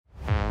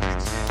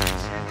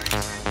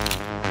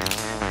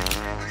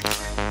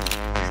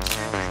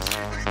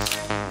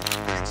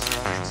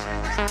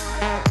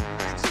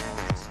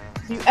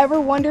Have you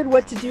ever wondered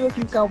what to do if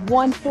you've got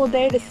one full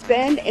day to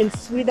spend in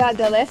Ciudad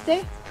del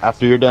Este?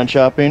 After you're done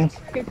shopping?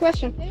 Good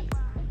question.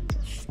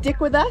 Stick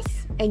with us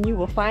and you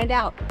will find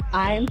out.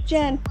 I'm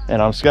Jen.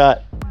 And I'm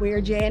Scott.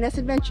 We're JNS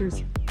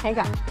Adventures. Hang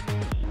on.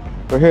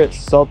 We're here at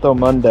Salto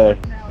Monday,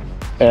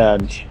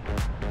 and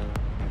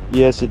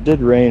yes, it did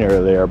rain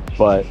earlier,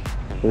 but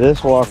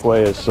this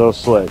walkway is so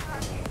slick.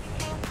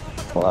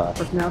 Wow.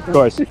 Of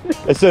course,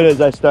 as soon as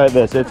I start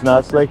this, it's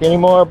not slick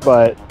anymore,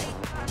 but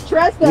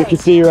trust us. You can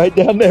see right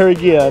down there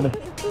again.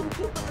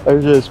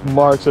 There's just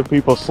marks of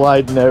people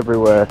sliding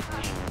everywhere,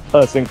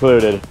 us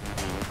included.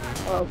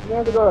 Oh, we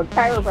have to go to a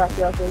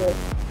chiropractor after this.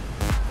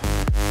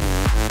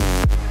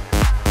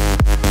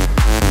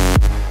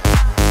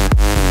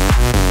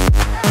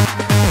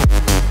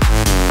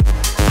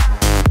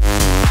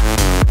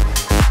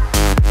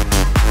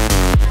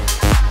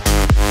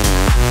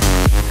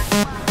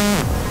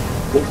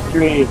 This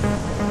tree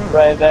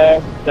right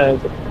there says,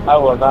 I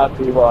will not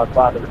be walked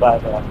by the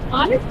sidewalk.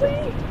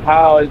 Honestly?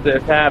 How is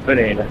this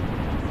happening?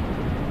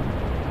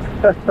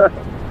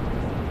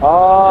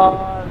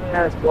 Oh,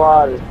 that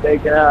squad is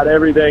taking out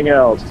everything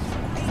else.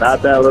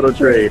 Not that little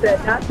tree.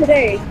 Not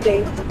today,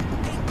 Steve.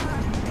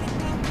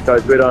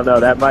 Because we don't know.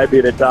 That might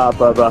be the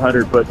top of a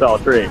 100-foot tall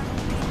tree.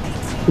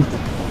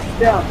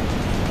 Yeah.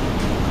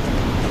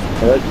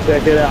 Let's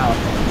check it out.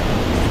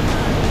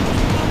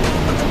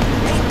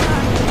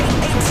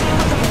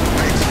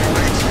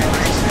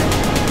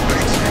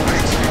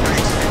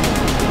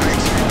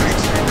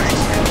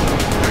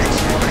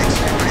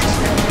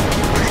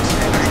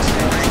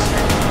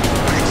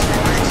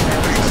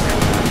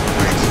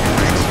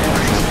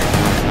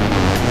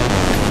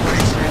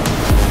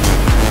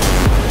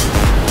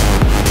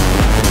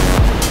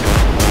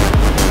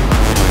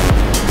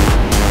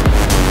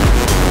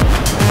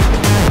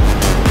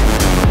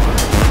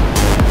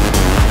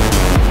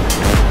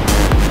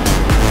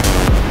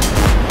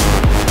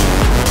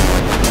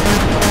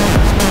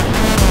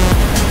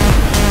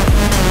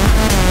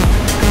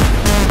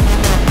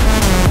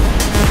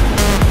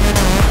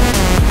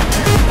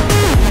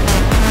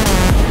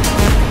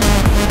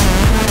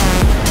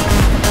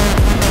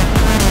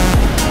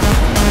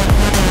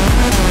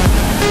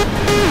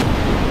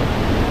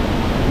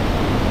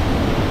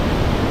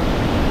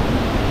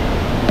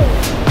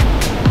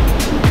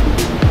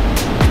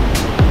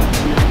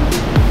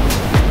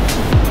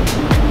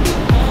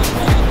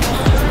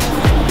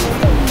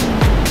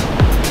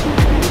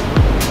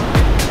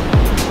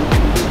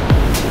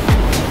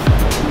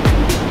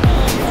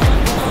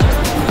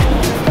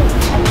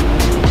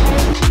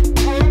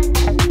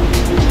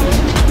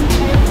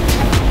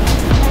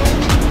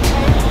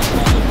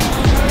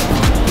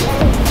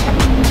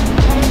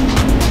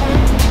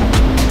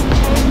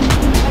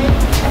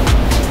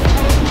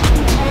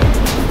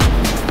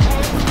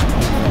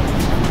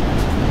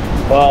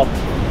 Well,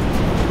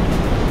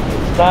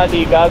 it's not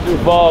the Iguazu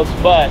Falls,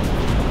 but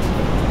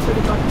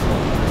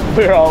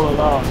we're all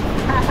alone.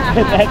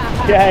 And that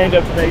kind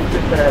of makes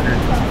it better.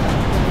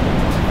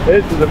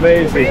 This is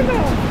amazing.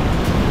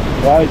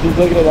 Wow, she's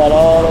looking at that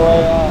all the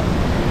way out.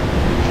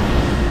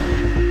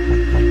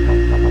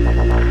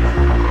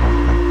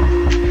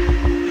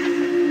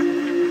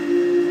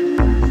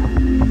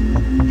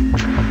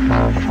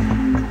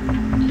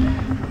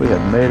 We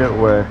have made it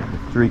where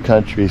 3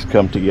 countries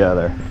come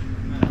together.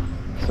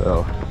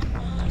 So,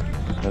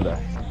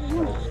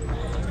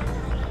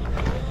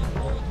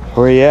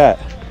 where are you at?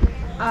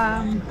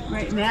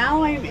 Right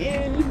now I'm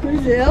in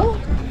Brazil.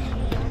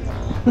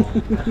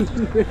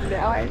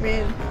 Now I'm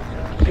in,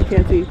 I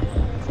can't see.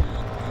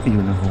 You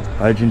know,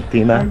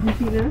 Argentina.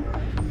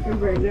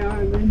 And right now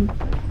I'm in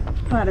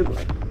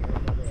Paraguay.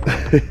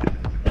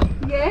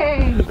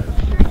 Yay!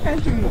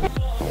 Country.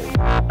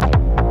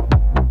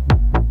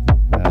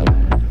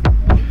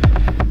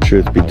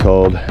 Truth be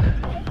told,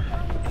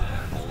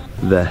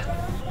 the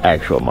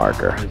actual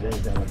marker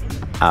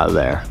out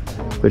there,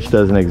 which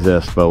doesn't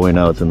exist, but we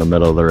know it's in the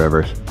middle of the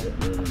rivers.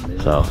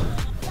 So,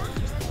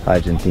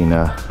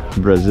 Argentina,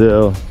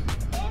 Brazil,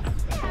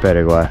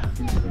 Paraguay.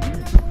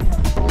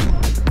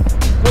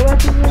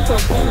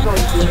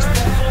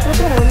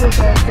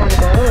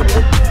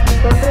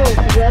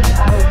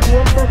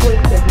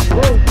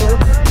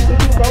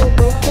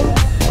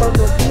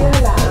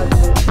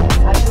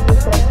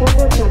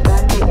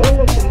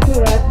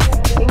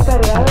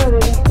 Encargado de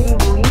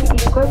distribuir y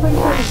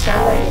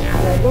comercializar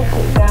la energía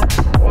eléctrica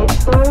en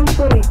todo el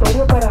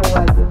territorio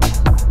paraguayo.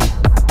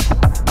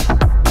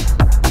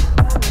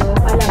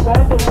 A la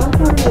parte más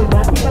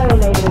emblemática de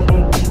la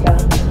hidroeléctrica,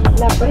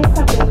 la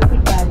presa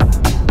principal.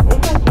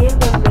 Es aquí en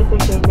donde se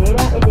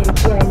genera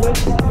energía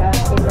eléctrica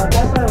en la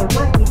plaza de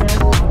máquinas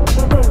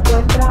que se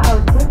encuentra a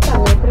 80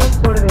 metros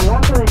por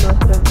debajo de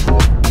nuestros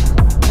pies.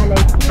 A la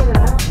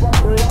izquierda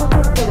podemos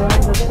observar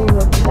los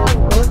tubos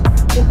blancos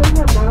que son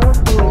llamados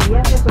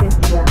tuberías de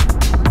presión.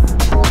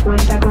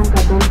 Cuenta con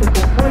 14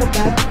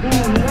 compuertas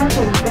divididas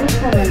en 3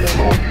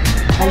 canaletas.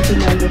 Al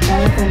final de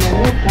cada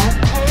canaleta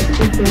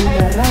existe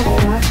una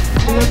rampa,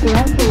 lo que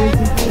hace es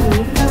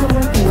disminuir la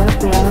velocidad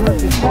de agua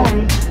que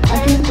cae a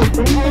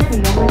 170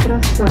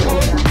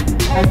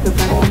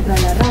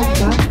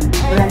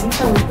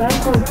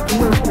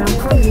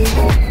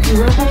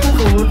 agua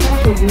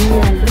jabonosa que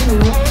viene al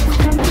río.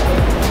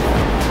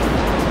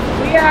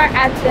 We are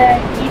at the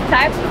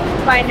Itaipu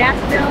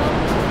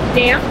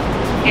Dam,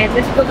 and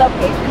this is the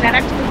location that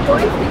actually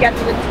joins together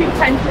the two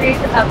countries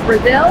of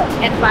Brazil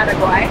and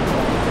Paraguay.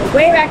 So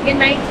way back in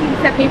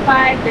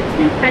 1975, the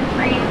two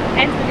countries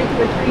entered into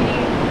a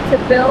treaty to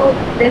build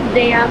this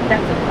dam that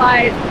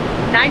supplies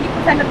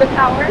 90% of the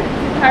power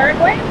to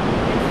Paraguay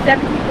and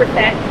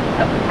 70%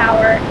 of the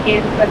power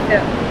in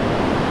Brazil.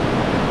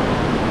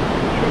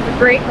 It's a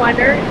great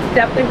wonder. It's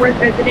definitely worth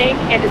visiting,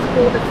 and it's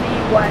cool to see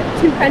what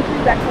two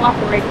countries that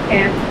cooperate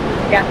can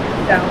do together.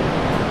 So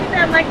hit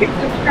that like and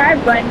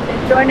subscribe button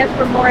and join us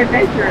for more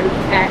adventures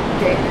at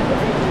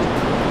JW.